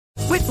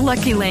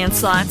Lucky Land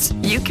Slots,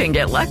 you can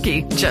get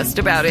lucky just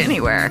about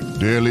anywhere.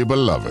 Dearly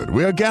beloved,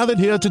 we are gathered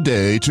here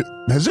today to...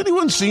 Has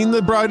anyone seen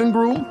the bride and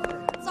groom?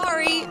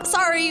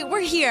 Sorry, we're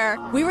here.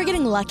 We were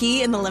getting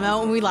lucky in the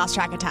limo and we lost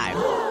track of time.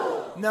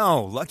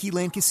 No, Lucky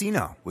Land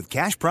Casino, with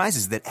cash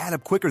prizes that add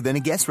up quicker than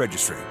a guest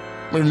registry.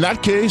 In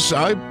that case,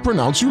 I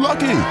pronounce you lucky.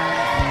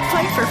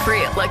 Play for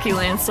free at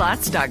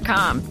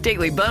LuckyLandSlots.com.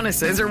 Daily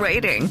bonuses are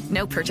waiting.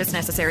 No purchase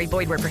necessary.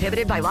 Void where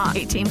prohibited by law.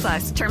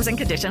 18+. Terms and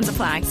conditions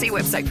apply. See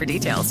website for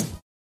details.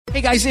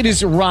 Hey guys, it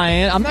is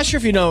Ryan. I'm not sure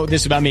if you know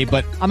this about me,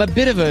 but I'm a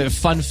bit of a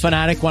fun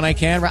fanatic when I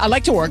can. I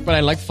like to work, but I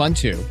like fun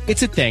too.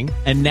 It's a thing.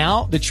 And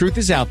now the truth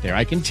is out there.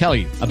 I can tell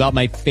you about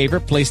my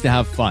favorite place to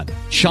have fun.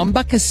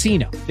 Chumba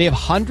Casino. They have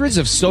hundreds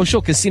of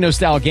social casino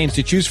style games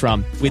to choose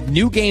from with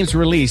new games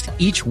released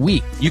each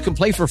week. You can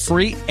play for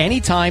free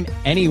anytime,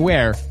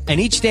 anywhere. And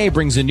each day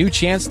brings a new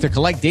chance to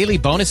collect daily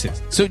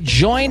bonuses. So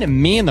join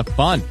me in the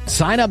fun.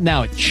 Sign up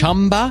now at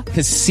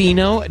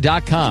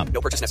ChumbaCasino.com.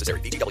 No purchase necessary.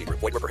 VGW.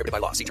 Void where prohibited by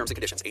law. See terms and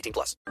conditions.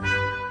 18+.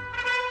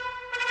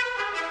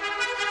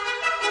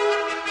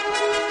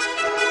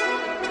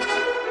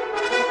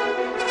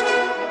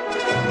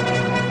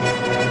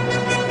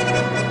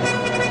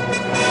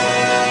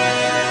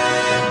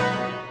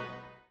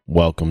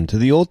 Welcome to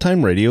the Old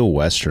Time Radio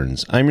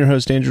Westerns. I'm your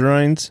host, Andrew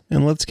Rhynes,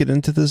 and let's get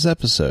into this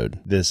episode.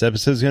 This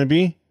episode is going to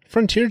be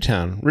Frontier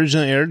Town,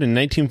 originally aired in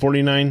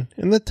 1949,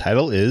 and the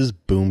title is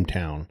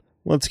Boomtown.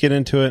 Let's get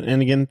into it,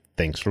 and again,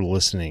 thanks for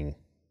listening.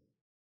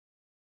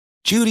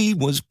 Judy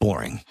was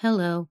boring.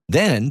 Hello.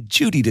 Then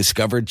Judy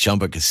discovered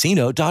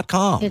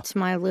ChumbaCasino.com. It's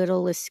my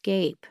little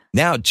escape.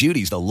 Now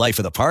Judy's the life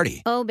of the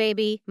party. Oh,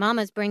 baby,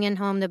 mama's bringing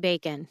home the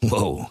bacon.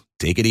 Whoa,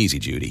 take it easy,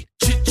 Judy.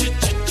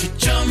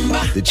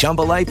 The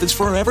Chumba life is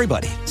for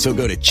everybody. So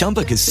go to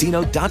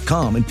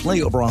ChumbaCasino.com and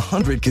play over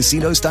 100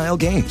 casino-style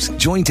games.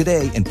 Join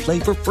today and play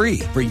for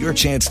free for your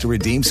chance to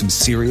redeem some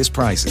serious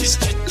prizes.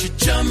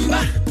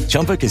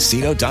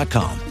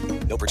 ChumbaCasino.com.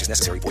 No purchase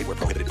necessary. Void where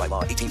prohibited by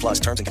law.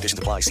 18+. Terms and conditions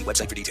apply. See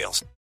website for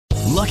details.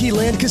 Lucky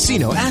Land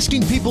Casino,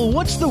 asking people,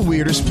 what's the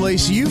weirdest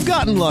place you've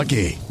gotten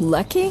lucky?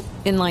 Lucky?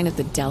 In line at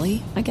the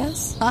deli, I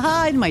guess?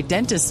 Aha, in my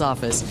dentist's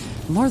office.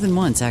 More than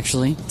once,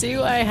 actually.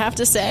 Do I have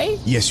to say?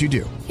 Yes, you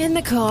do. In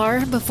the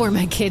car before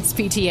my kids'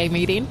 PTA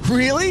meeting.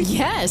 Really?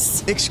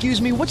 Yes. Excuse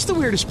me, what's the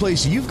weirdest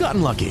place you've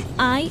gotten lucky?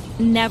 I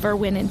never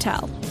win and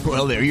tell.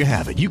 Well, there you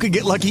have it. You can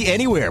get lucky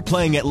anywhere,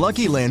 playing at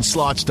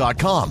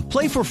LuckyLandSlots.com.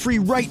 Play for free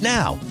right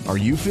now. Are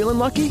you feeling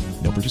lucky?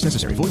 No purchase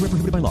necessary. Void where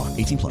prohibited by law.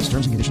 18+.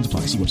 Terms and conditions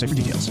apply. See website for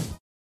details.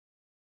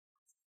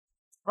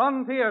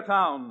 Frontier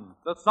Town,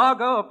 the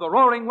saga of the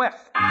Roaring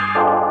West.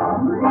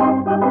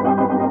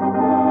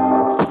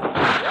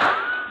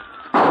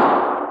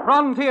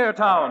 Frontier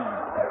Town.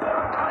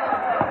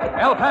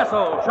 El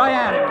Paso,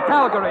 Cheyenne,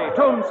 Calgary,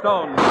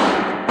 Tombstone.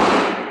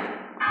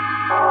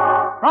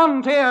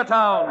 Frontier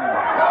Town.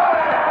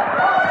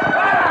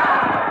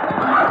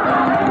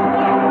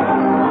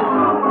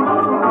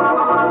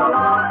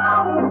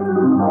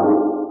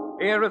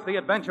 Here is the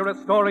adventurous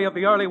story of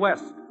the early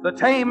West, the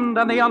tamed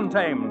and the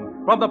untamed.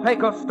 From the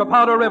Pecos to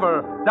Powder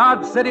River,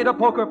 Dodge City to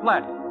Poker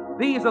Flat.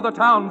 These are the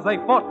towns they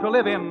fought to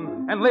live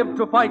in and lived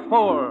to fight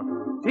for.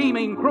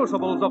 Teeming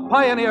crucibles of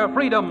pioneer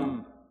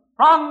freedom.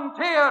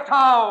 Frontier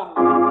Town!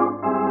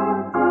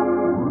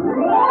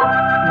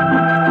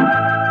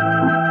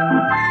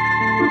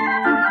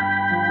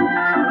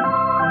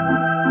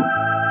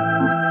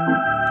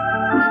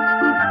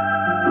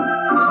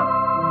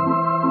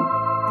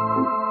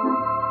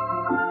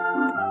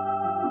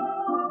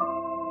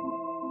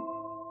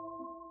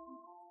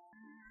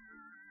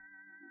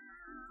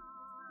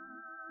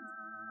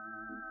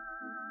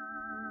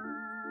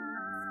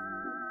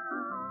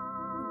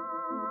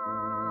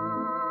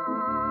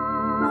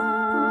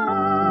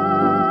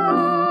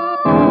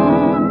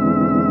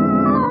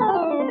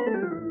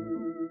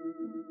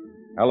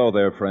 Hello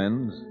there,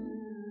 friends.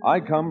 I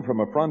come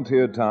from a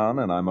frontier town,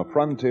 and I'm a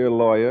frontier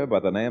lawyer by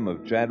the name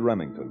of Chad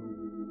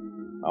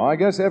Remington. Now, I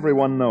guess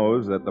everyone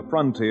knows that the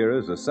frontier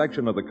is a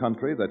section of the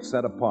country that's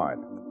set apart,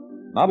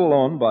 not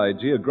alone by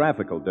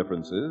geographical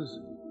differences,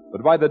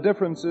 but by the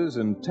differences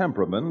in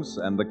temperaments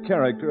and the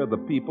character of the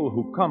people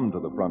who come to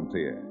the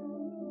frontier.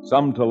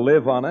 Some to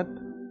live on it,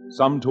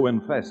 some to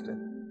infest it.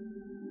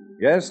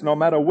 Yes, no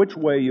matter which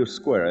way you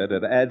square it,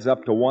 it adds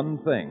up to one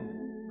thing: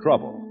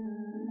 trouble.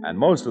 And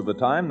most of the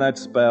time,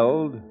 that's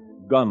spelled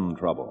gun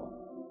trouble.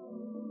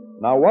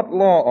 Now, what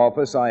law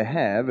office I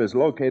have is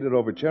located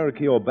over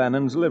Cherokee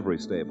O'Bannon's livery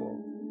stable.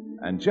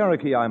 And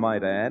Cherokee, I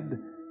might add,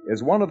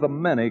 is one of the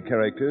many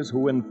characters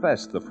who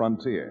infest the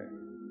frontier,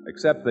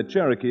 except that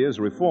Cherokee is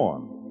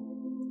reformed,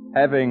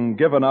 having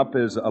given up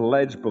his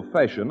alleged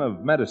profession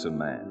of medicine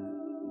man.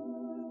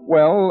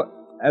 Well,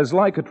 as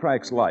like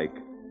attracts like,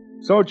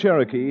 so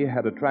Cherokee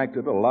had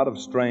attracted a lot of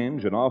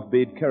strange and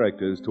offbeat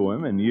characters to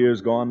him in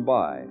years gone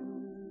by,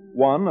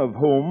 one of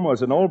whom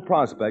was an old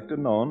prospector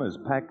known as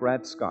Pack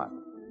Rat Scott.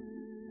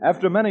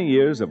 After many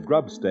years of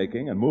grub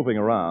staking and moving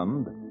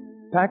around,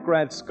 Pack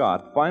Rat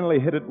Scott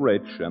finally hit it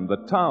rich, and the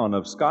town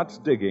of Scott's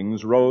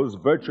Diggings rose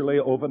virtually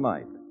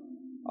overnight.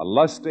 A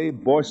lusty,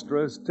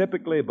 boisterous,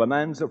 typically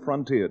bonanza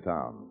frontier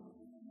town.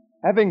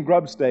 Having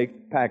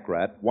grub-staked Pack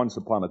Rat once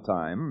upon a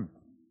time,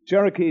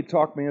 Cherokee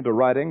talked me into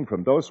riding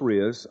from Dos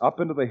Rios up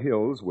into the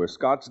hills where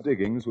Scott's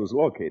Diggings was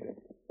located.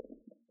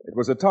 It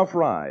was a tough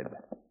ride,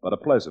 but a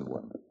pleasant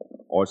one.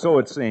 Or so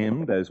it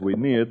seemed as we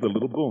neared the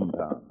little boom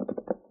town.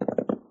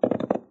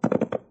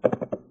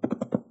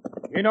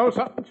 You know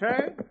something,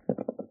 Chad?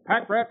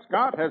 Pack Rat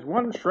Scott has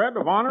one shred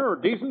of honor or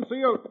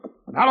decency.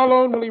 Not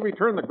alone will he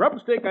return the grub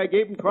stake I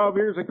gave him 12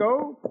 years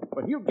ago,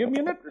 but he'll give me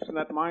an interest in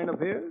that mine of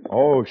his.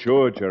 Oh,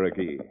 sure,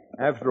 Cherokee.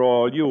 After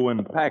all, you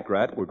and Pack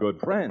Rat were good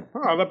friends.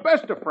 Oh, the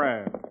best of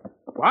friends.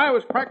 Well, I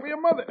was practically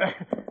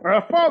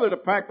a father to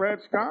Pack Rat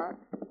Scott.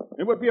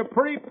 It would be a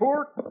pretty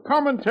poor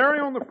commentary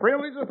on the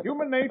frailties of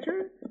human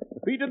nature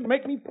if he didn't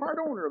make me part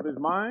owner of his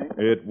mine.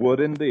 It would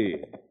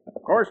indeed.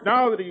 Of course,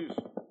 now that he's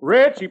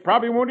rich, he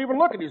probably won't even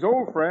look at his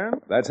old friend.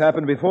 That's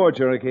happened before,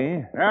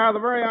 Cherokee. Yeah, the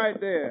very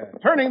idea.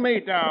 Turning me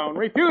down,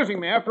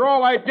 refusing me after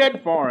all I did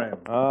for him.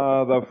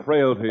 Ah, the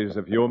frailties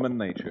of human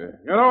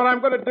nature. You know what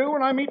I'm going to do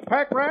when I meet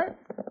Pack Rat?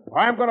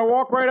 I'm going to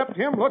walk right up to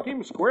him, look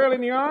him squarely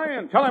in the eye,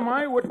 and tell him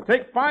I wouldn't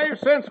take 5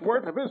 cents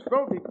worth of his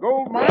filthy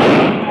gold mine.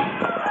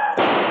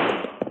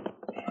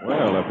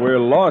 Well, if we're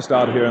lost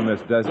out here in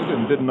this desert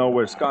and didn't know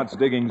where Scott's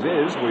Diggings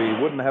is, we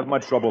wouldn't have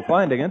much trouble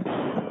finding it.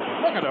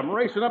 Look at them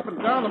racing up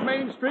and down the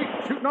main street,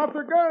 shooting off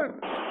their guns.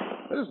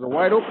 This is a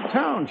wide open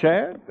town,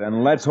 Chad.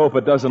 Then let's hope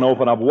it doesn't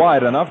open up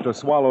wide enough to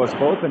swallow us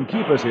both and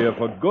keep us here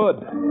for good.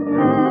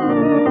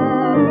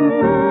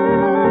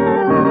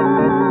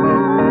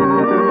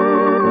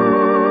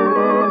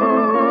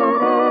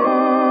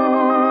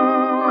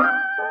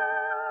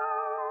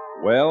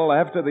 Well,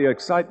 after the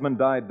excitement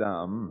died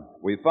down,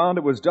 we found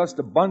it was just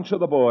a bunch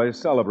of the boys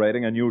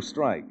celebrating a new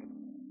strike.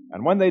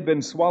 And when they'd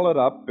been swallowed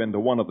up into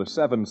one of the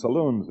 7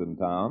 saloons in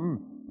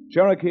town,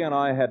 Cherokee and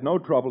I had no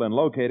trouble in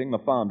locating the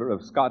founder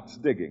of Scott's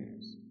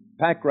Diggings,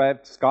 Pack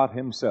Rat Scott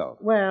himself.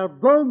 Well,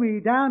 blow me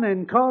down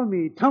and call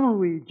me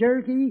Tumbleweed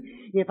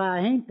Cherokee if I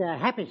ain't the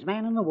happiest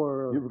man in the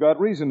world. You've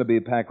got reason to be,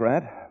 Pack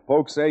Rat.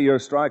 Folks say your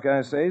strike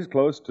assay's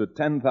close to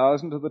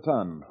 10,000 to the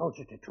ton.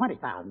 Closer to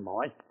 20,000,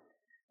 boy.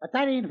 But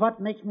that ain't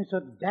what makes me so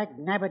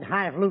dag-nabbit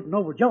highfalutin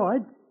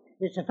overjoyed.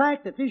 It's the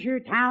fact that this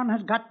here town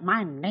has got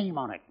my name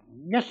on it.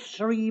 Yes,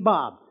 sirree,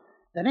 Bob.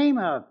 The name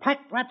of Pack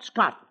Rat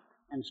Scott.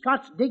 And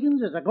Scott's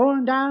Diggings is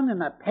a-going down in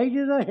the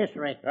pages of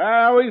history.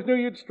 I always knew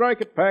you'd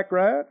strike it, Pack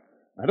Rat.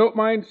 I don't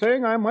mind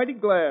saying I'm mighty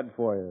glad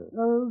for you.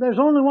 Well, there's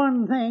only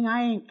one thing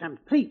I ain't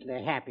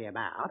completely happy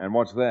about. And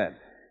what's that?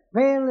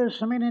 Well, there's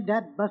so many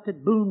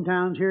dat-busted boom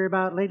towns here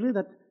about lately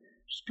that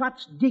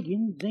Scott's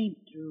Diggings ain't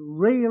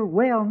real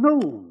well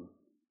known.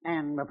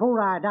 And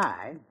before I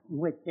die,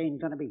 which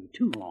ain't going to be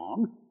too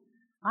long,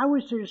 I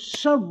wish there's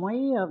some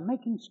way of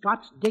making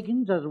Scott's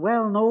Diggings as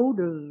well known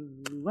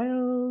as,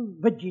 well,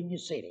 Virginia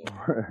City.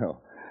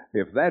 Well,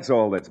 if that's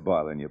all that's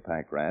bothering you,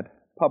 Pack Rat,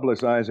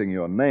 publicizing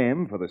your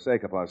name for the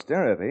sake of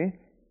posterity,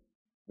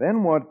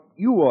 then what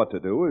you ought to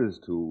do is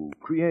to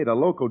create a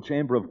local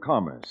chamber of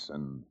commerce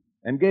and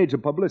engage a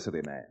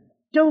publicity man.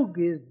 Dog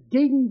is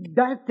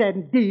ding-dot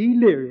and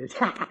delirious.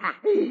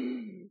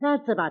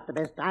 That's about the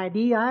best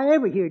idea I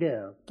ever heard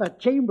of. A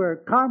chamber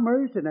of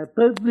commerce and a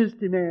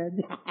publicity man.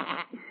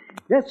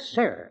 Yes,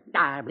 sir.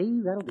 I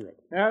believe that'll do it.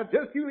 Now,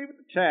 just you leave it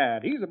to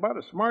Chad. He's about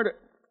as smart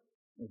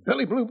as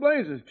Billy Blue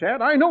Blazes,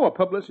 Chad. I know a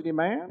publicity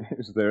man.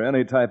 Is there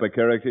any type of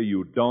character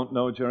you don't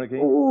know, Cherokee?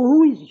 Oh,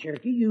 who is he,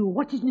 Cherokee?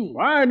 What's his name?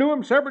 Well, I knew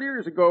him several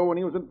years ago when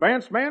he was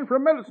advance man for a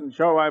medicine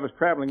show I was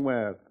traveling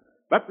with.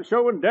 Left the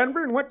show in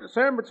Denver and went to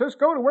San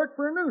Francisco to work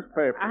for a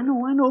newspaper. I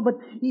know, but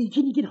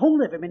can you get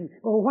hold of him? And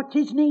what's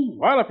his name?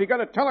 Well, if you got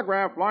a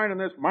telegraph line in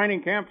this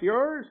mining camp of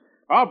yours,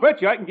 I'll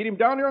bet you I can get him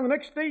down here on the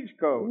next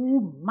stagecoach.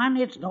 Oh, man,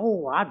 it's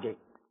no object.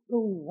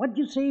 Oh, what'd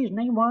you say his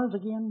name was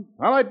again?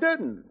 Well, I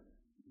didn't.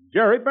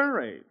 Jerry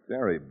Berry.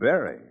 Jerry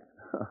Berry?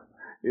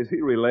 Is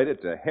he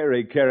related to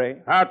Harry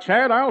Carey? Now,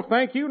 Chad, I'll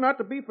thank you not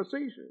to be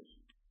facetious.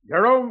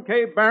 Jerome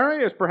K.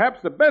 Berry is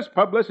perhaps the best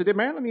publicity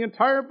man in the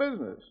entire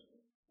business.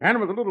 And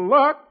with a little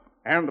luck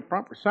and the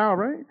proper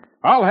salary,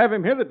 I'll have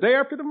him here the day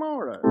after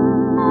tomorrow.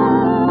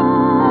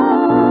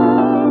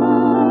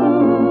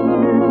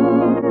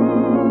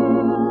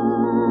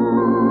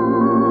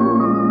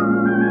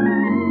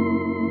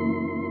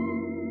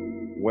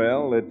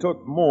 Well, it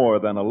took more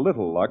than a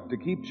little luck to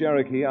keep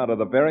Cherokee out of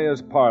the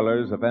various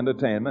parlors of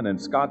entertainment in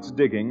Scott's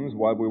Diggings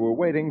while we were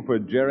waiting for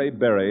Jerry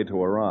Berry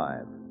to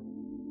arrive.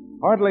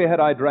 Hardly had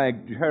I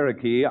dragged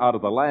Cherokee out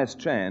of the Last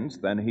Chance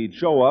than he'd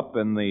show up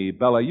in the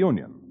Bella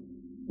Union.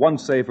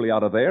 Once safely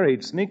out of there,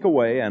 he'd sneak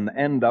away and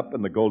end up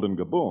in the Golden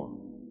Gaboon.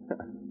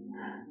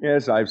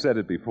 Yes, I've said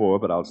it before,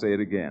 but I'll say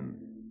it again.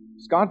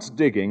 Scott's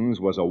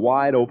Diggings was a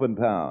wide-open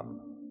town,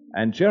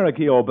 and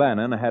Cherokee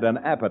O'Bannon had an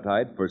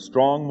appetite for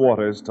strong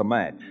waters to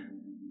match.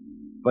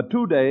 But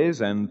 2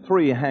 days and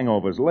 3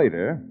 hangovers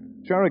later,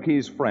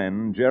 Cherokee's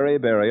friend, Jerry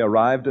Berry,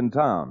 arrived in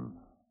town,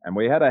 and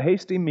we had a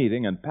hasty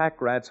meeting in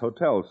Pack Rat's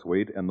hotel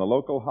suite in the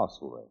local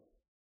hostelry.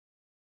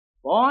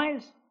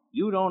 Boys,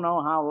 You don't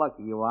know how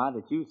lucky you are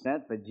that you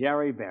sent for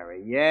Jerry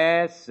Berry.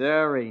 Yes,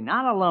 sirree.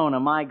 Not alone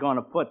am I going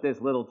to put this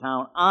little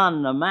town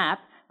on the map,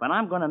 but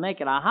I'm going to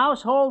make it a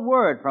household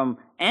word from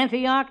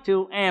Antioch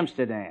to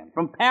Amsterdam,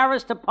 from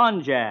Paris to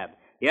Punjab.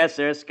 Yes,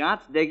 sir,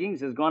 Scott's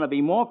Diggings is going to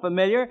be more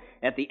familiar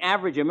at the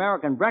average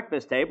American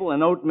breakfast table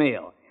than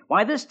oatmeal.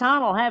 Why, this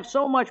town will have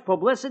so much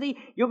publicity,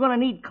 you're going to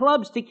need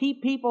clubs to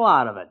keep people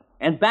out of it.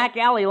 And back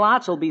alley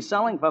lots will be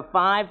selling for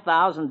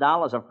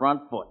 $5,000 a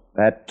front foot.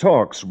 That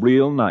talk's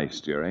real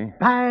nice, Jerry.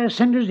 By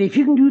Cinders, if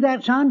you can do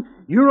that, son,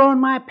 you're on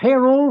my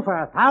payroll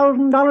for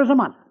 $1,000 a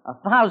month.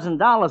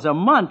 $1,000 a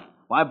month?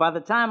 Why, by the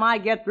time I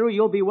get through,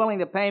 you'll be willing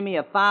to pay me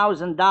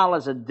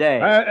 $1,000 a day.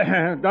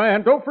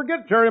 And don't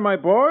forget, Jerry, my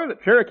boy,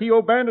 that Cherokee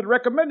O'Bandit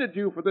recommended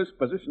you for this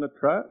position of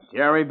trust.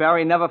 Jerry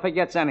Berry never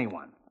forgets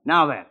anyone.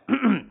 Now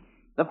then,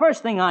 the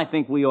first thing I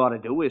think we ought to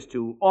do is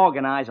to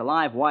organize a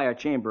live wire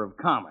chamber of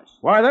commerce.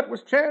 Why, that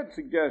was Chad's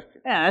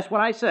suggestion. Yeah, that's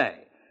what I say.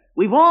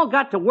 We've all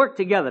got to work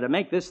together to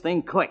make this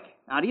thing click.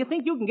 Now, do you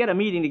think you can get a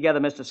meeting together,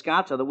 Mr.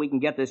 Scott, so that we can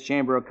get this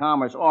chamber of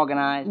commerce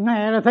organized?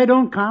 And if they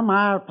don't come,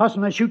 I'll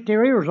personally shoot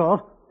their ears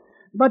off.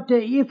 But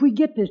if we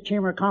get this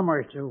Chamber of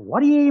Commerce,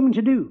 what are you aiming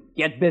to do?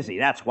 Get busy,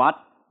 that's what.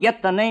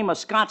 Get the name of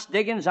Scott's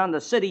Diggins on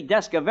the city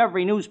desk of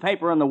every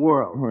newspaper in the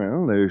world.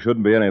 Well, there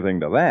shouldn't be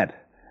anything to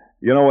that.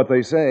 You know what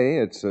they say,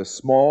 it's a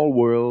small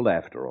world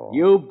after all.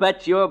 You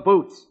bet your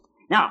boots.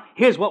 Now,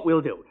 here's what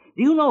we'll do.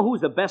 Do you know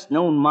who's the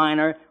best-known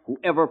miner who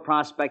ever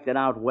prospected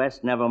out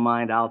west? Never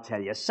mind, I'll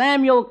tell you.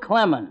 Samuel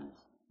Clemens.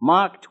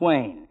 Mark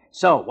Twain.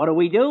 So, what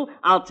do?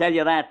 I'll tell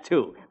you that,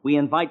 too. We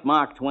invite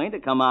Mark Twain to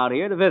come out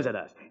here to visit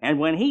us. And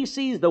when he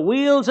sees the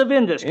wheels of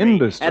industry...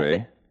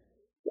 Industry?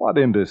 What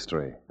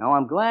industry? Now,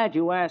 I'm glad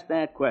you asked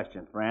that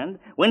question, friend.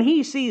 When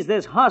he sees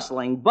this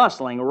hustling,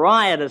 bustling,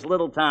 riotous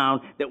little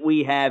town that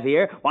we have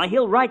here, why,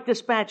 he'll write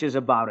dispatches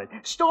about it,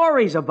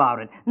 stories about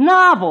it,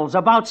 novels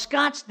about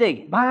Scott's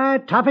Diggings. By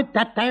Tuffet,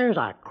 that there's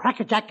a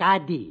crackerjack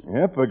idea.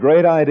 Yep, a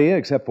great idea,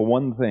 except for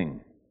one thing.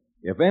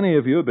 If any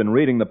of you have been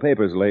reading the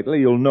papers lately,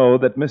 you'll know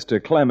that Mr.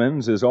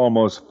 Clemens is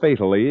almost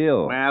fatally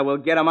ill. Well, we'll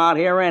get him out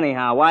here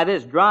anyhow. Why,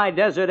 this dry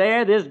desert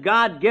air, this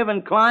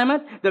God-given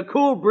climate, the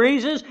cool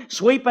breezes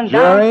sweeping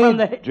down from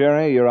the...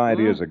 Jerry, your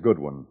idea's a good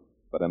one.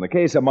 But in the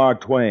case of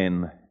Mark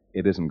Twain,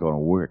 it isn't going to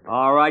work.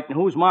 All right, and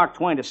who's Mark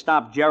Twain to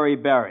stop Jerry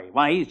Berry?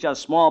 Why, he's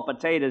just small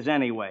potatoes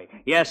anyway.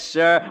 Yes,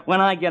 sir, when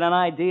I get an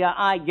idea,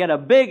 I get a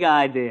big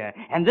idea.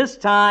 And this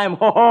time,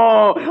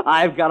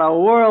 I've got a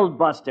world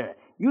buster.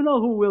 You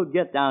know who we'll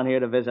get down here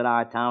to visit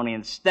our town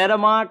instead of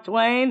Mark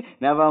Twain?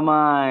 Never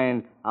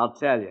mind. I'll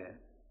tell you.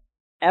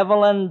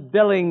 Evelyn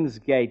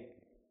Billingsgate.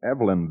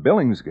 Evelyn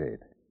Billingsgate?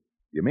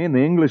 You mean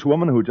the English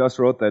woman who just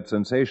wrote that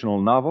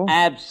sensational novel?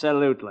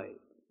 Absolutely.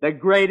 The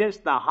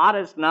greatest, the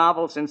hottest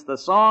novel since the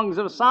Songs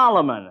of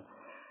Solomon.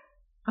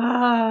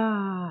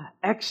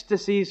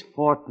 Ecstasy's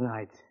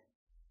Fortnight.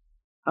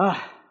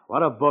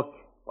 What a book.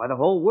 Why, the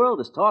whole world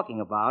is talking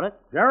about it.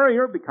 Jerry,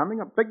 you're becoming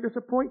a big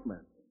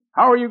disappointment.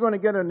 How are you going to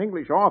get an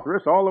English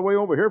authoress all the way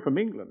over here from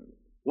England?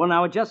 Well,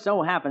 now, it just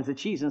so happens that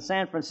she's in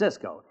San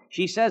Francisco.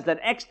 She says that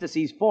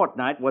Ecstasy's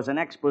Fortnight was an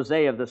expose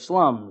of the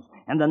slums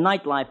and the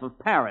nightlife of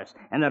Paris,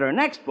 and that her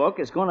next book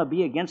is going to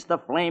be against the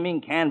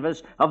flaming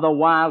canvas of the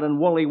wild and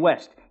woolly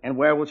West. And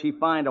where will she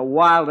find a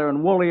wilder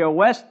and woollier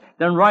West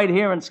than right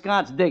here in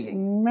Scott's Diggings?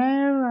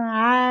 Well,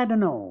 I don't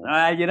know.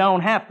 You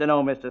don't have to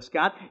know, Mr.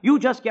 Scott. You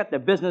just get the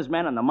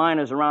businessmen and the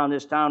miners around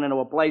this town into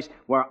a place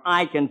where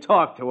I can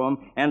talk to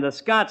them, and the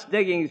Scott's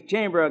Diggings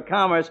Chamber of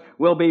Commerce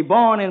will be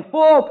born in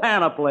full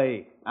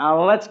panoply.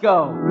 Now, let's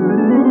go.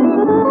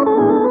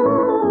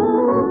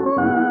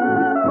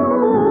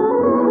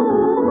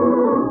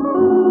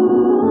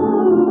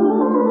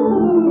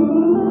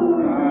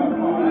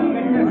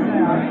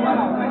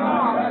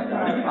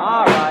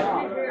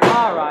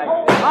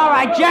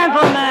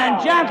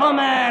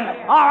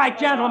 Gentlemen! All right,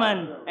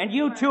 gentlemen. And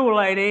you too,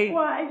 lady.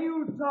 Why,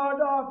 you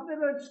sawed-off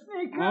little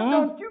sneaker.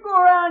 Don't you go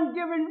around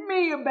giving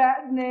me a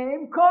bad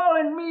name,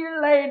 calling me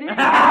a lady. Yes,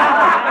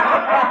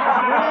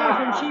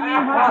 and she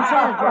means what she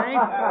says, Jerry.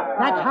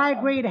 That's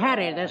high-grade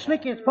Hattie, the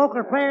slickest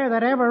poker player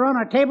that ever run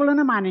a table in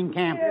a mining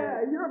camp.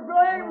 Yeah, you're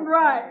blamed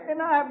right.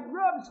 And I've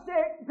rubbed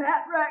stick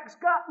Pat Rack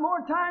Scott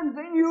more times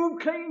than you've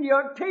cleaned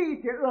your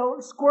teeth, you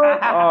little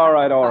squirt. All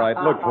right.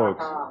 Look,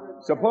 folks.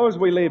 Suppose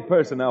we leave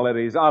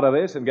personalities out of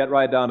this and get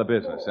right down to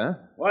business, huh?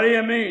 What do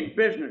you mean,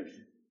 business?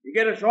 You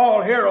get us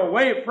all here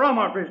away from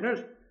our business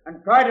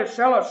and try to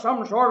sell us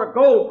some sort of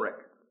gold brick.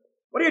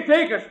 What do you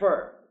take us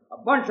for?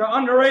 A bunch of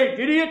underage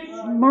idiots?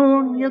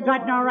 Moon, you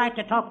got no right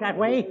to talk that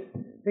way.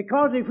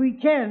 Because if we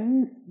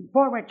can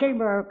form a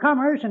Chamber of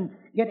Commerce and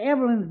get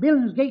Evelyn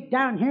Billingsgate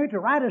down here to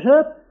write us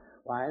up,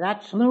 why,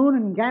 that saloon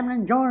and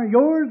gambling joint of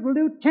yours will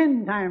do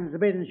 10 times the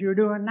business you're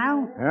doing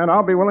now. And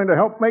I'll be willing to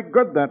help make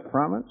good that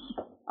promise.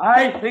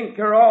 I think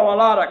you're all a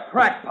lot of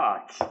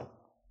crackpots.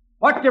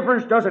 What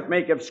difference does it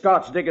make if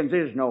Scott's Diggins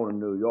is known in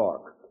New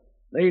York?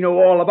 They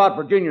know all about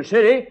Virginia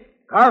City,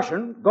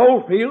 Carson,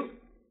 Goldfield.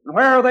 And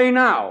where are they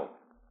now?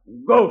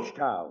 Ghost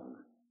Town.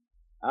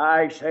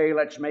 I say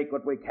let's make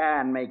what we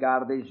can make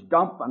out of this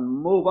dump and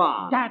move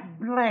on. God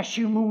bless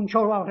you, Moon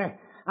Showalter.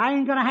 I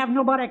ain't gonna have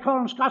nobody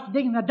calling Scott's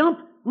digging the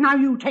dump. Now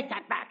you take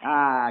that back.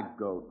 Ah,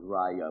 go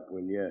dry up,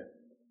 will you?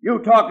 You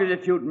talk as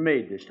if you'd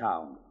made this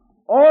town.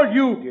 All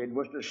you did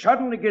was to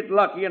suddenly get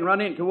lucky and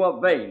run into a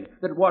vein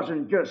that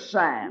wasn't just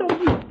sand.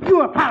 No,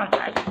 you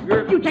apologize.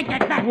 You take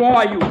that back.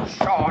 Why, you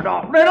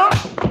sawed-off little...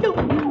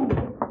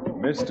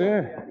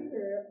 Mister,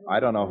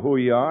 I don't know who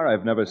you are.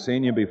 I've never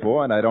seen you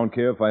before, and I don't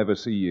care if I ever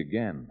see you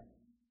again.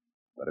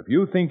 But if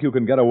you think you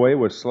can get away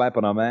with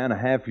slapping a man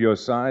half your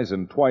size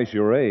and twice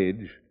your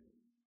age,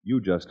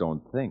 you just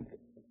don't think.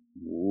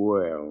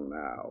 Well,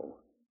 now,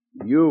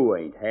 you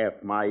ain't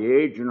half my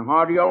age, and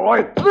how do you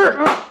like this?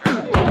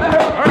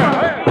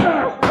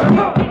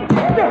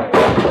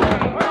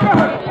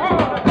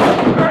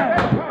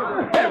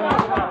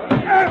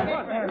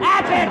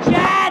 That's it,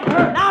 Chad!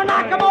 Now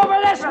knock him over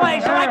this way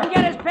so I can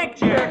get his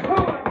picture.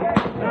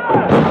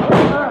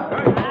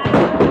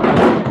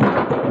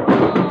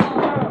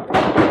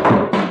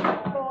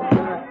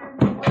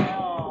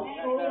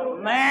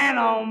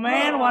 Oh,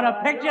 man, what a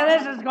picture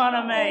this is going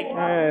to make.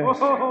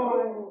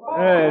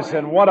 Yes,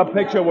 and what a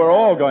picture we're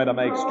all going to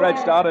make,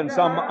 stretched out in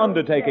some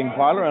undertaking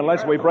parlor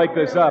unless we break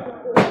this up.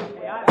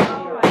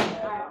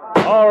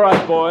 All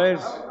right,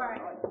 boys.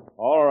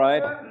 All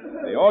right.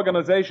 The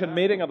organization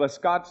meeting of the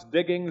Scott's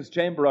Diggings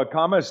Chamber of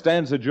Commerce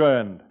stands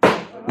adjourned.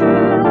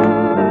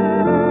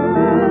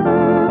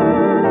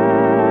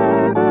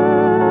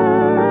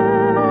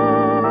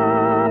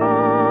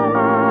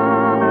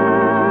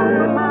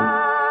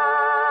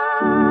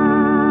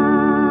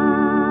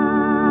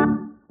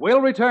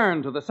 We'll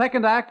return to the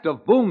second act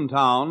of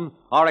Boomtown,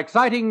 our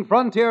exciting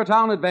frontier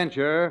town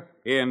adventure,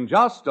 in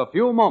just a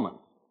few moments.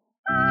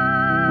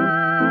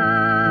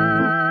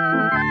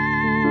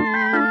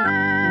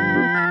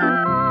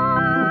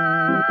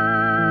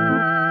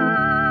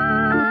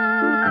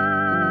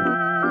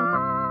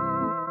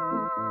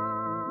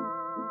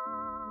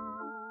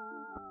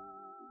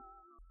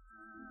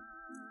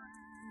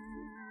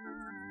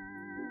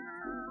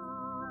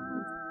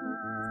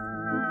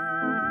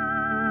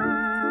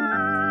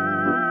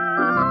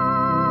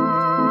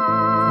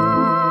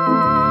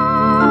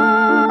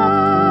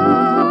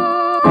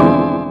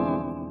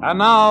 And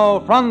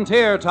now,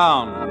 Frontier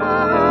Town.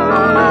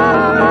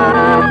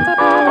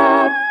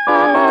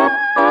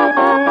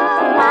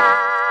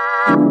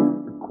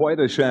 Quite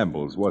a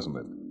shambles, wasn't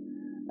it?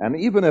 And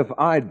even if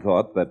I'd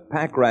thought that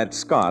Packrat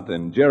Scott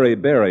and Jerry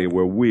Berry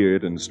were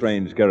weird and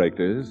strange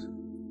characters,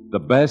 the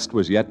best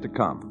was yet to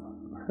come.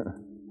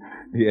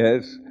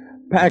 Yes,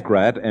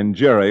 Packrat and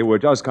Jerry were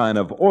just kind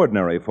of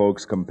ordinary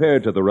folks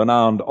compared to the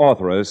renowned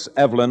authoress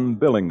Evelyn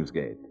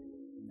Billingsgate.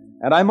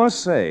 And I must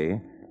say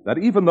that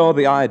even though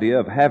the idea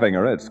of having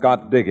her at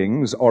Scott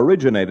Diggings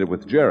originated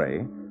with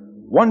Jerry,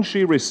 once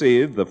she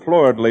received the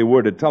floridly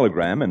worded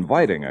telegram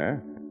inviting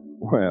her,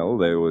 well,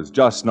 there was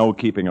just no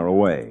keeping her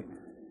away.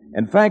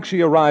 In fact,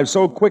 she arrived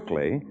so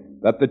quickly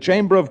that the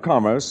Chamber of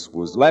Commerce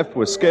was left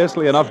with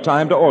scarcely enough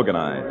time to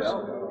organize,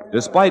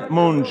 despite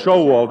Moon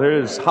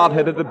Showalter's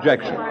hot-headed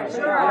objections.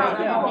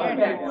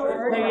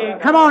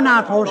 Come on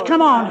now, folks.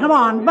 Come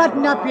on.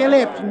 Button up your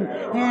lips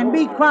and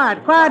be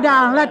quiet. Quiet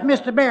down and let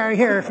Mr. Barry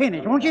here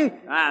finish, won't you?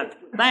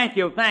 Thank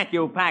you,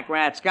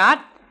 Packrat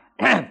Scott.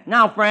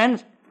 Now,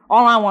 friends,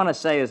 all I want to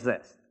say is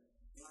this.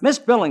 Miss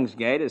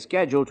Billingsgate is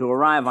scheduled to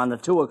arrive on the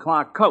 2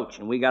 o'clock coach,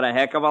 and we got a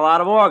heck of a lot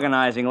of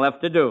organizing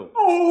left to do.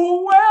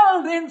 Oh,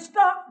 well, then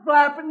stop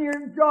flapping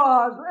your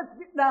jaws. Let's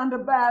get down to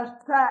brass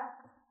tacks.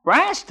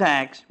 Brass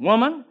tacks,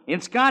 woman, in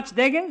Scott's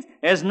Diggings,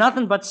 there's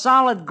nothing but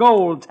solid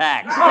gold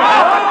tacks.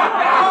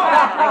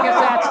 I guess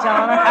that's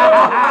telling her.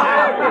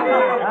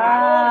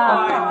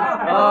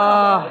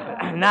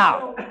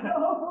 Now,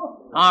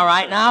 all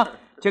right, now,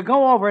 to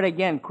go over it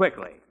again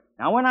quickly.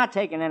 Now, we're not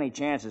taking any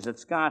chances that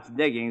Scott's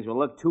Diggings will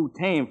look too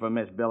tame for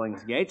Miss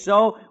Billingsgate,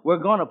 so we're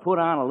going to put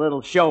on a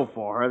little show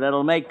for her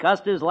that'll make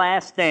Custer's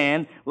Last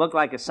Stand look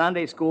like a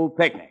Sunday school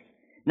picnic.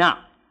 Now,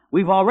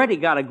 we've already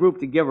got a group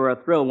to give her a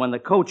thrill when the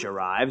coach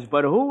arrives,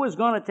 but who is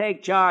going to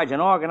take charge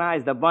and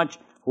organize the bunch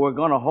who are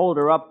going to hold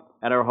her up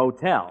at her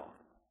hotel?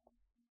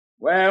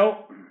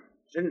 Well,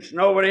 since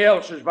nobody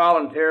else is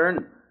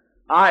volunteering,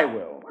 I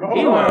will.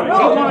 You would?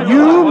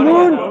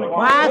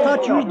 Why, I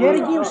thought you was dead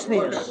against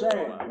this.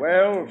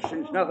 Well,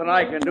 since nothing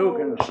I can do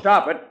can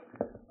stop it,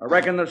 I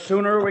reckon the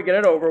sooner we get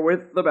it over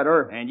with, the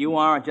better. And you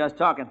aren't just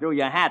talking through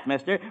your hat,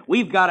 mister.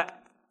 We've got to...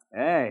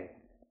 Hey,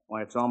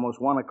 why, it's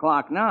almost 1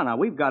 o'clock now. Now,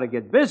 we've got to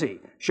get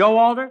busy.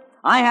 Showalter,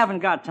 I haven't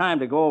got time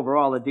to go over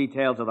all the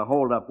details of the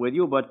holdup with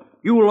you, but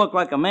you look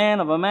like a man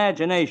of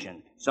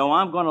imagination, so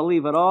I'm going to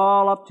leave it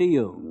all up to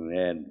you.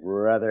 And,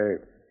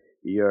 brother,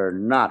 you're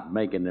not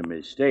making a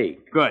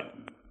mistake. Good.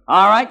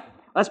 All right,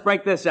 let's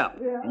break this up.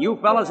 And you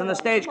fellas in the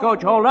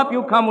stagecoach holdup,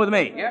 you come with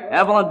me.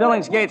 Evelyn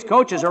Billingsgate's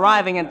coach is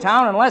arriving in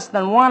town in less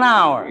than 1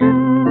 hour.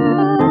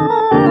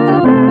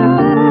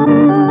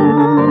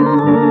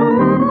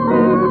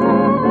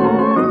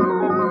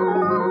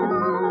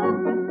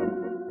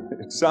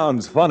 It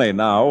sounds funny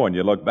now when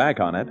you look back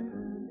on it,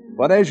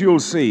 But as you'll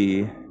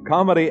see,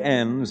 comedy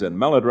ends and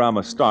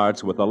melodrama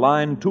starts with a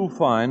line too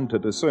fine to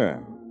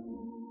discern.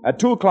 At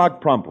 2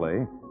 o'clock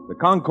promptly, the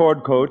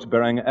Concord coach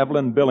bearing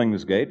Evelyn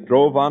Billingsgate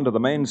drove onto the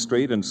main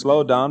street and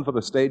slowed down for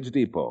the stage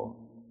depot.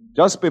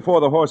 Just before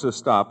the horses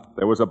stopped,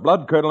 there was a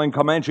blood-curdling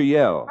Comanche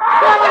yell.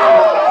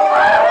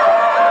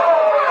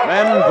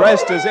 Men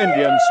dressed as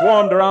Indians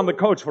swarmed around the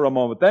coach for a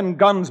moment. Then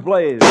guns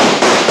blazed.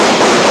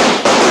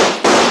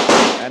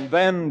 And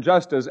then,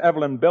 just as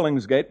Evelyn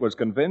Billingsgate was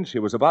convinced she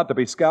was about to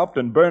be scalped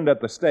and burned at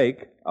the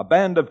stake, a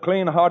band of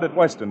clean-hearted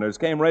Westerners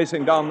came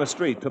racing down the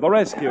street to the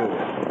rescue.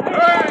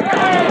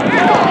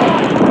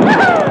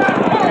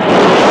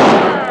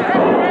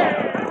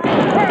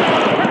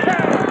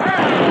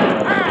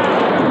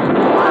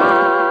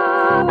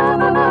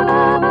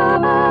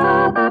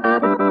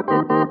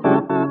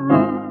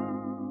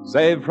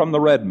 Saved from the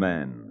red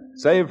man,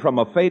 saved from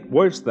a fate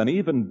worse than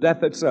even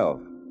death itself,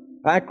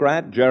 Pack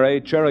Rat, Jerry,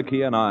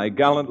 Cherokee, and I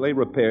gallantly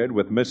repaired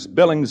with Miss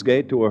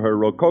Billingsgate to her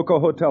Rococo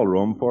hotel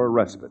room for a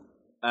respite.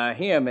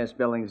 Here, Miss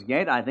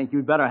Billingsgate, I think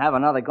you'd better have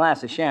another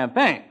glass of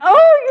champagne.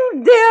 Oh,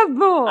 you dear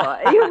boy.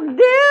 You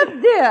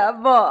dear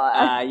boy.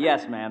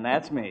 Yes, ma'am,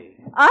 that's me.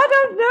 I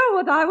don't know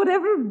what I would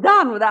ever have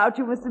done without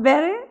you, Mr.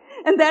 Berry.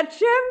 And that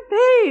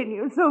champagne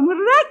you so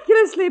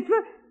miraculously...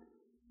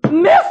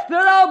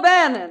 Mr.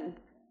 O'Bannon,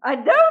 I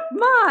don't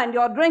mind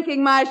your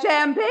drinking my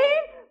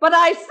champagne, but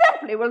I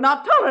simply will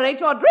not tolerate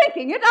your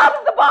drinking it out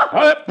of the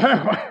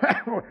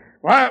bottle.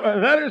 Why,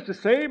 that is to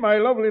say, my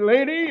lovely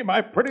lady,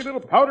 my pretty little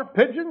powder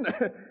pigeon,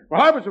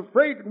 well, I was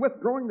afraid in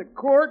withdrawing the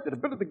cork that a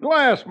bit of the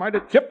glass might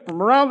have tipped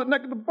from around the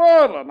neck of the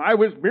bottle, and I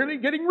was merely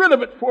getting rid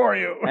of it for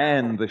you.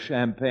 And the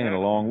champagne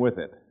along with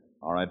it.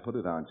 All right, put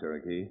it on,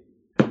 Cherokee.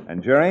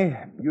 And, Jerry,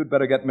 you'd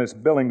better get Miss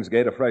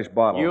Billingsgate a fresh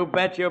bottle. You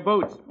bet your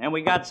boots. And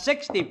we got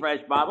 60 fresh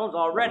bottles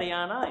already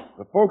on ice.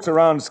 The folks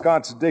around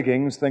Scott's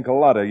Diggings think a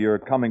lot of your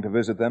coming to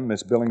visit them,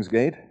 Miss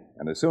Billingsgate.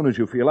 And as soon as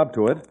you feel up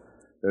to it,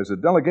 there's a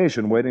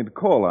delegation waiting to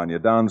call on you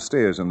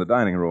downstairs in the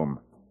dining room.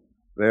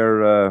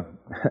 They're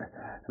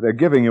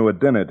giving you a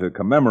dinner to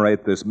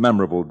commemorate this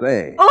memorable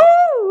day.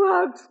 Oh,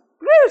 how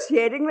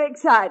excruciatingly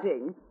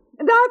exciting.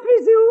 And I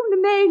presume the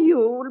menu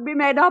will be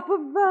made up of,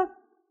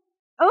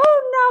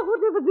 now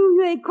whatever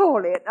do they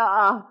call it?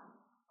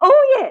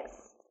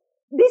 Yes,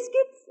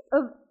 biscuits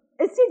of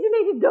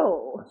acidulated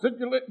dough.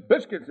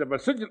 Biscuits of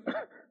acidulated...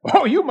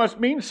 Oh, you must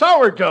mean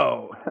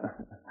sourdough.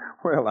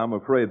 Well, I'm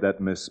afraid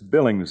that Miss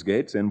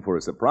Billingsgate's in for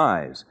a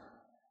surprise.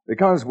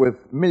 Because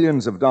with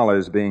millions of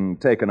dollars being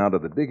taken out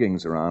of the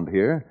diggings around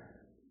here,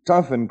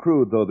 tough and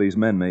crude though these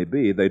men may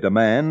be, they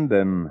demand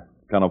and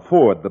can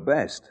afford the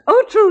best.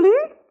 Oh,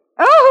 truly?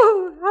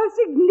 Oh, how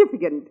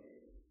significant.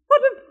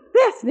 What a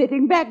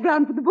fascinating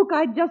background for the book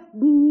I just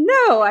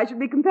know I should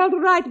be compelled to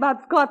write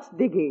about Scott's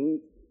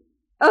Diggings.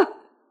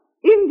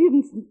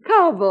 Indians and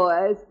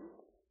cowboys.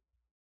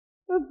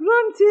 A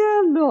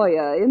frontier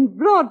lawyer in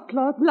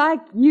broadcloth like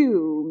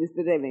you,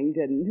 Mr.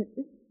 Remington.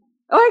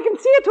 Oh, I can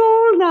see it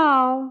all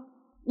now.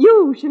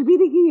 You shall be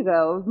the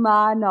hero of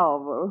my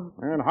novel.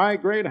 And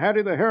high-grade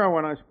Hattie the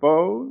heroine, I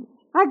suppose.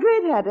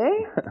 High-grade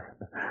Hattie?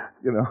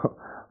 You know,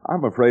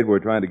 I'm afraid we're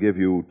trying to give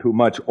you too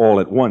much all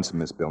at once,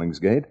 Miss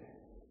Billingsgate.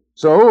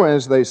 So,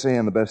 as they say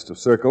in the best of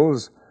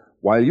circles,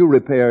 while you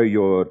repair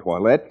your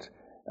toilette,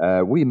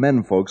 we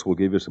men folks will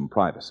give you some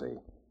privacy.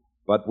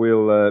 But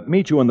we'll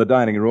meet you in the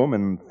dining room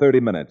in 30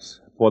 minutes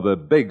for the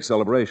big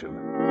celebration.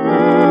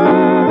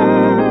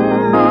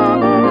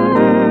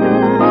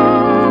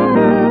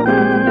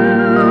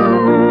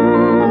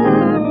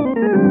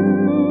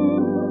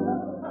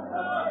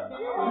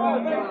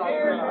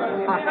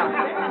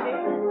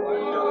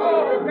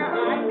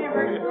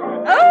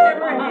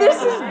 Oh,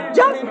 this is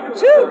just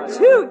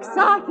too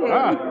exciting.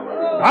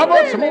 How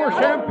about some more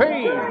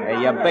champagne?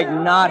 Hey, you big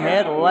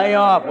knothead, lay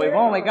off. We've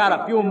only got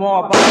a few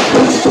more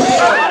bottles.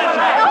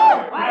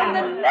 In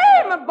the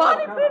name of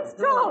Bonnie Prince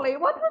Charlie,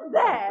 what was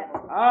that?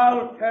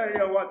 I'll tell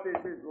you what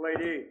this is,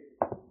 lady.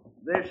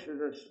 This is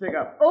a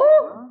stick-up.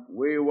 Oh?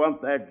 We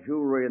want that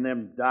jewelry and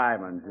them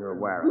diamonds you're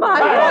wearing.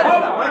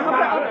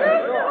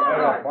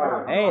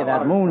 Hey,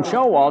 that moon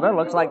Showalter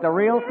looks like the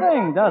real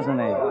thing, doesn't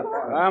he?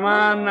 Come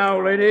on now,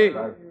 lady.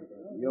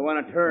 You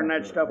want to turn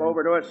that stuff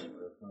over to us?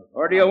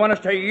 Or do you want us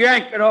to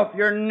yank it off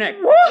your neck?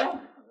 What?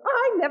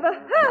 I never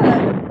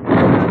heard.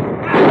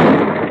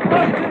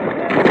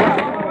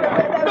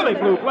 Billy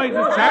Blue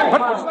Blazes, Chad,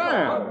 what was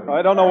that?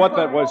 I don't know what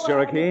that was,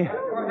 Cherokee,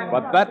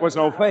 but that was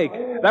no fake.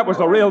 That was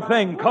the real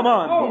thing. Come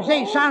on.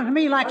 Say, sounds to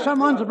me like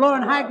someone's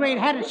blowing high-grade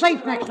Hattie's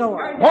safe next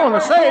door. Blowing the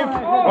safe?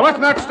 Well, let's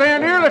not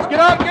stand here. Let's get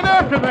out and get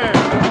after them.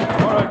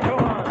 All right, come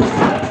on.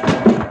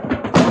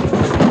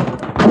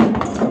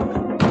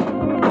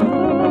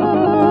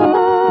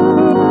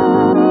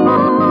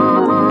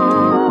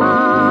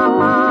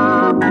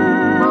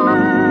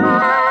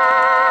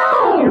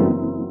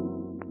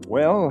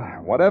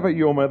 Whatever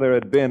humor there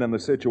had been in the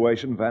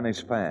situation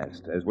vanished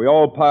fast as we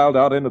all piled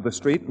out into the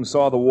street and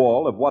saw the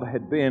wall of what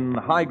had been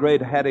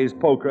high-grade Hattie's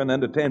poker and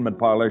entertainment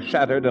parlor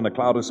shattered in a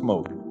cloud of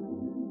smoke.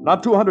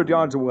 Not 200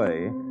 yards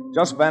away,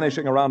 Just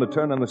vanishing around a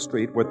turn in the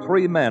street were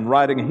 3 men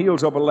riding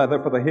heels over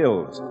leather for the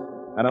hills.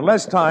 And in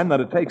less time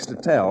than it takes to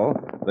tell,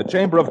 the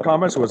Chamber of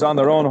Commerce was on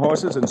their own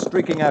horses and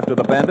streaking after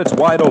the bandits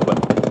wide open.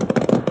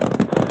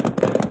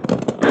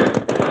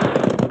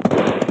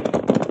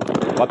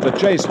 But the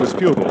chase was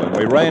futile, and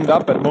we reined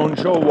up at Moon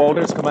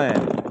Showalter's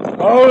command.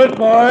 Hold it,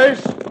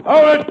 boys!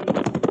 Hold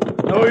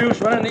it! No use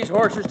running these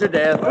horses to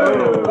death.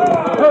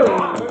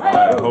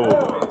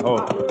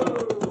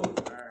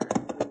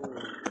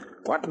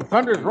 What in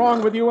thunder's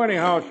wrong with you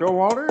anyhow,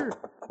 Showalter?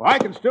 Well, I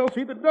can still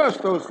see the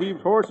dust those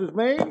thieves' horses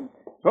made,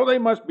 so they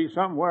must be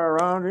somewhere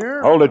around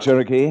here. Hold it,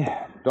 Cherokee.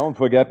 Don't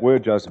forget we're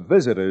just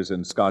visitors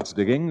in Scott's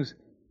diggings.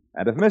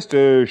 And if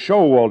Mr.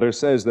 Showalter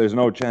says there's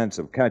no chance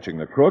of catching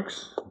the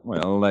crooks,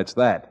 well, that's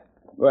that.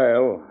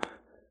 Well,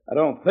 I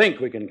don't think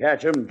we can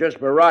catch them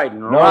just by riding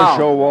No, around.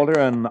 Showalter,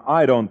 and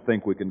I don't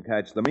think we can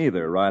catch them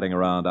either, riding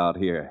around out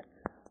here.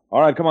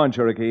 All right, come on,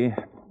 Cherokee.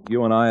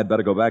 You and I had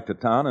better go back to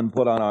town and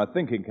put on our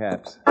thinking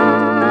caps.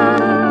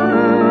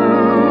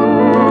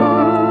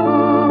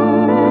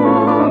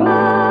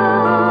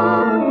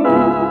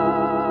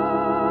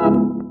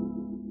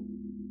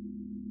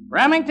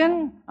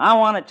 Remington, I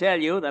want to tell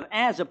you that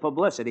as a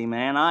publicity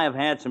man, I have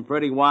had some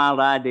pretty wild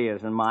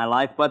ideas in my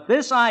life, but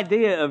this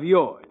idea of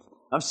yours,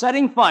 of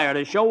setting fire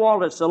to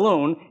Showalter's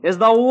saloon, is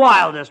the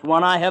wildest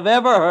one I have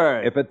ever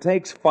heard. If it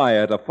takes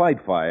fire to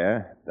fight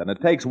fire, then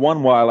it takes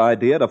one wild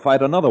idea to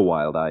fight another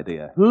wild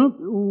idea. Huh?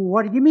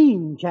 What do you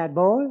mean, Chad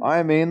boy?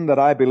 I mean that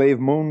I believe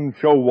Moon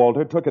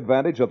Showalter took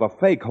advantage of the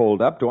fake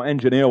holdup to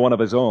engineer one of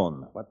his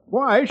own. But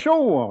why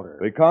Showalter?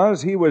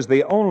 Because he was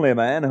the only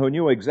man who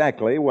knew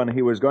exactly when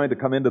he was going to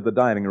come into the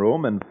dining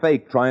room and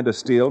fake trying to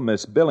steal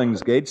Miss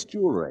Billingsgate's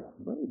jewelry.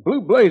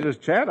 Blue blazes,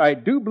 Chad, I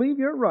do believe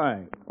you're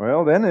right.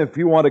 Well, then, if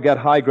you want to get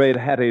high-grade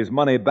Hattie's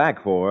money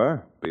back for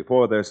her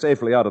before they're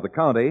safely out of the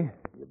county,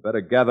 you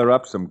better gather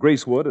up some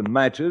greasewood and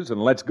matches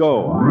and let's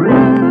go.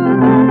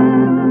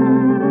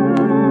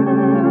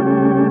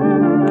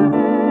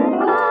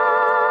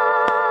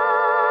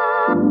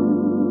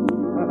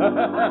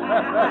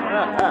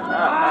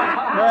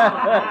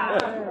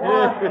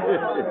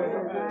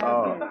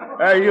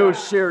 Are you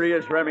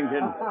serious,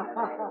 Remington?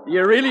 Do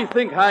you really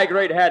think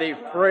high-grade Hattie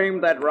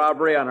framed that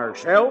robbery on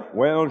herself?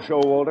 Well,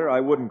 Showalter, I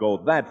wouldn't go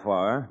that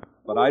far,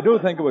 but I do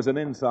think it was an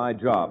inside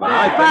job. And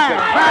I think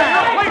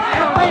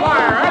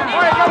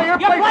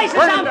Your place is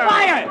on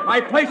fire!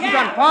 My place is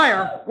on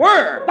fire?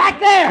 Where? Back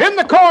there! In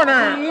the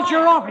corner! It's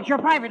your office, your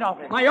private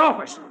office. My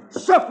office.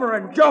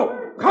 Suffering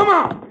Joe. Come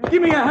on.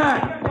 Give me a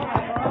hand.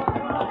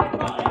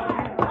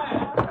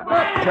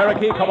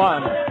 Cherokee, come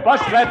on.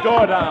 Bust that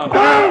door down.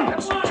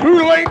 It's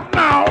too late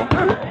now.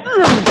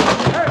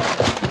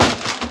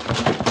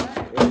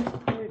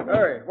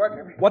 Hurry.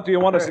 What do you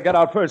want us to get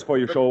out first for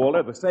you,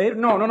 Showalter? The safe?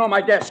 No,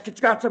 my desk.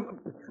 It's got some...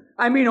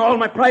 I mean, all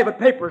my private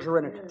papers are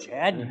in it.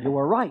 Chad, you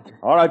were right.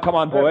 All right, come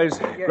on, boys.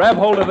 Grab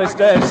hold of this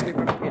desk.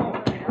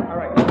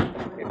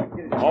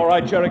 All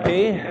right,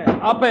 Cherokee.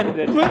 Upend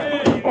it.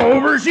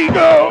 Over she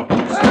goes.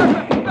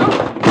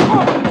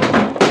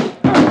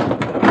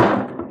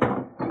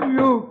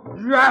 You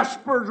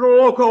Jaspers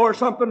Loco or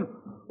something.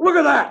 Look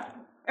at that.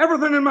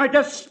 Everything in my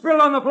desk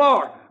spilled on the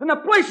floor, and the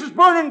place is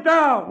burning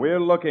down. We're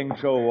looking,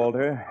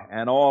 Showalter,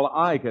 and all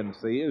I can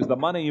see is the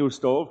money you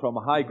stole from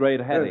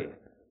high-grade Hattie.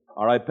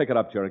 All right, pick it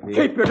up, Cherokee.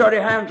 Keep your dirty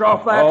hands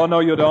off that. Oh, no,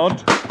 you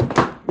don't.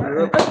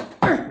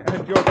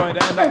 And you're going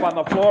to end up on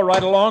the floor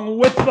right along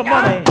with the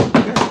money.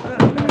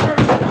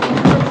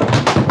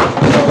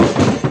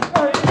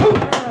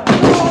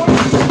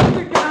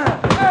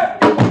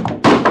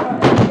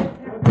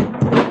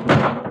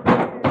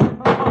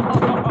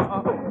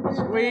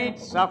 Sweet,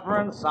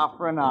 suffering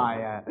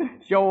I.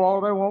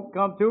 Showalter won't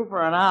come to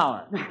for an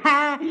hour.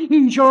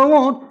 He sure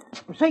won't.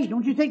 Say,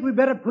 don't you think we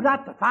better put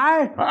out the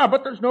fire?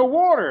 But there's no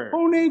water.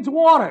 Who needs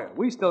water?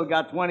 We still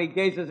got 20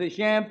 cases of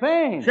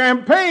champagne.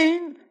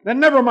 Champagne? Then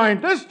never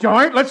mind this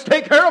joint. Let's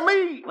take care of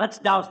me. Let's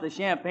douse the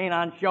champagne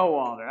on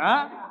Showalter,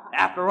 huh?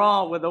 After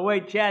all, with the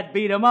way Chad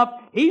beat him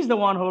up, he's the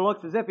one who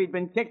looks as if he'd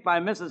been kicked by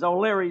Mrs.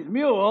 O'Leary's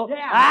mule.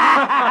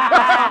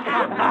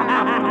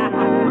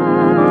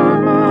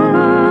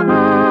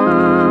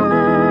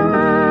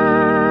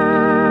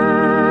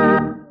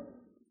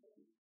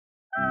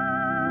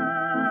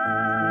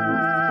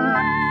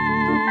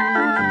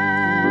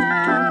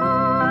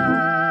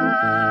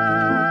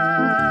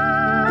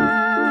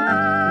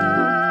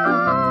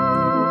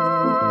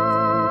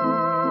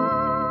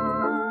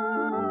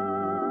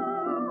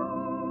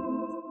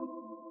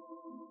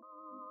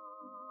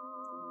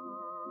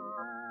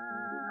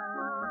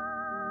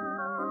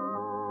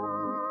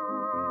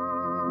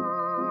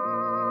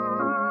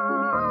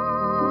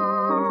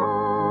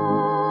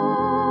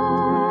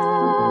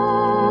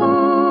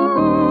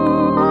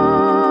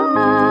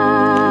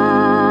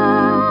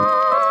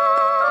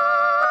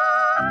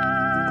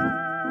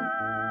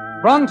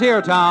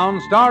 Frontier Town,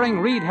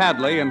 starring Reed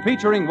Hadley and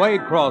featuring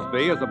Wade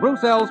Crosby, is a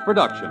Bruce Ells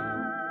production.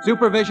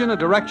 Supervision and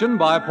direction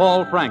by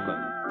Paul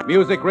Franklin.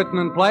 Music written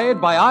and played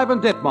by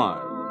Ivan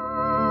Ditmars.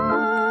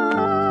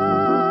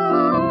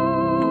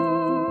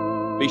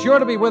 Be sure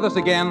to be with us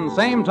again,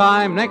 same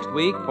time next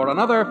week, for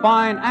another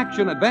fine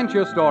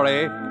action-adventure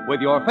story with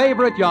your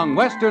favorite young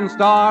Western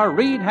star,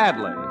 Reed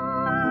Hadley.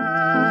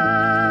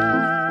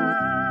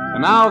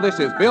 And now this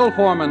is Bill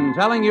Foreman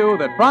telling you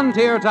that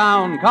Frontier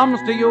Town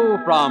comes to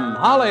you from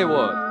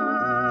Hollywood.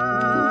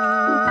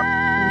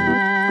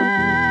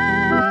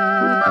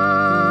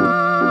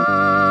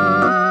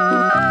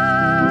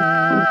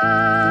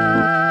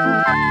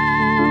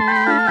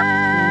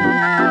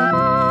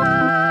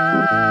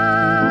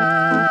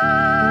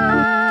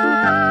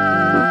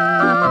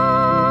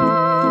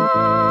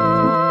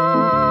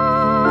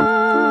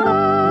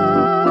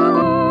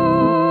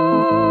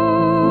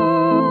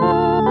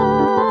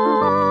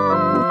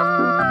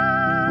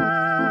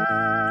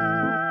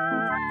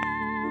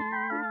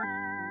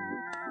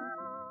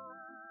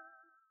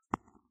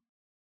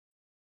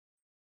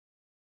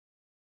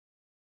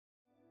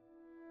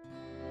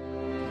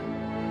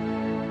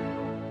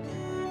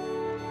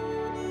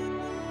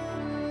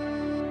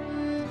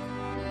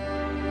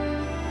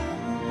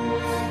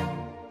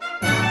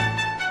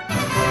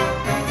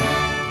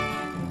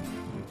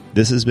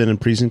 This has been a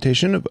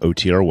presentation of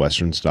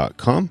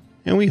OTRWesterns.com,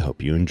 and we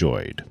hope you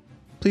enjoyed.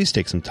 Please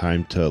take some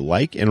time to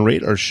like and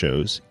rate our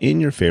shows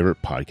in your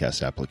favorite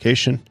podcast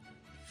application.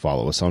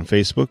 Follow us on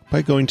Facebook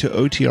by going to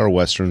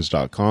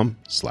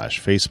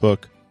OTRWesterns.com/Facebook.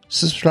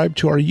 Subscribe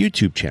to our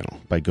YouTube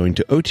channel by going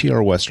to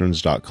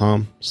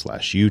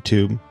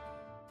OTRWesterns.com/YouTube.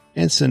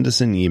 And send us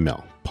an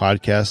email,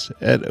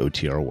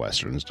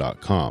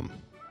 podcast@OTRWesterns.com.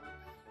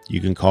 You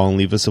can call and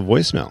leave us a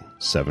voicemail,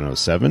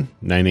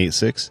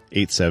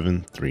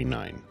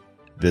 707-986-8739.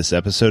 This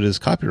episode is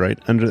copyright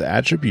under the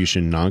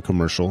Attribution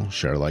Non-Commercial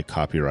Share-alike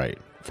copyright.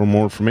 For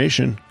more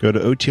information, go to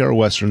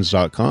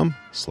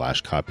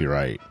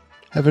OTRWesterns.com/copyright.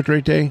 Have a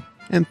great day,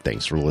 and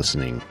thanks for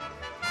listening.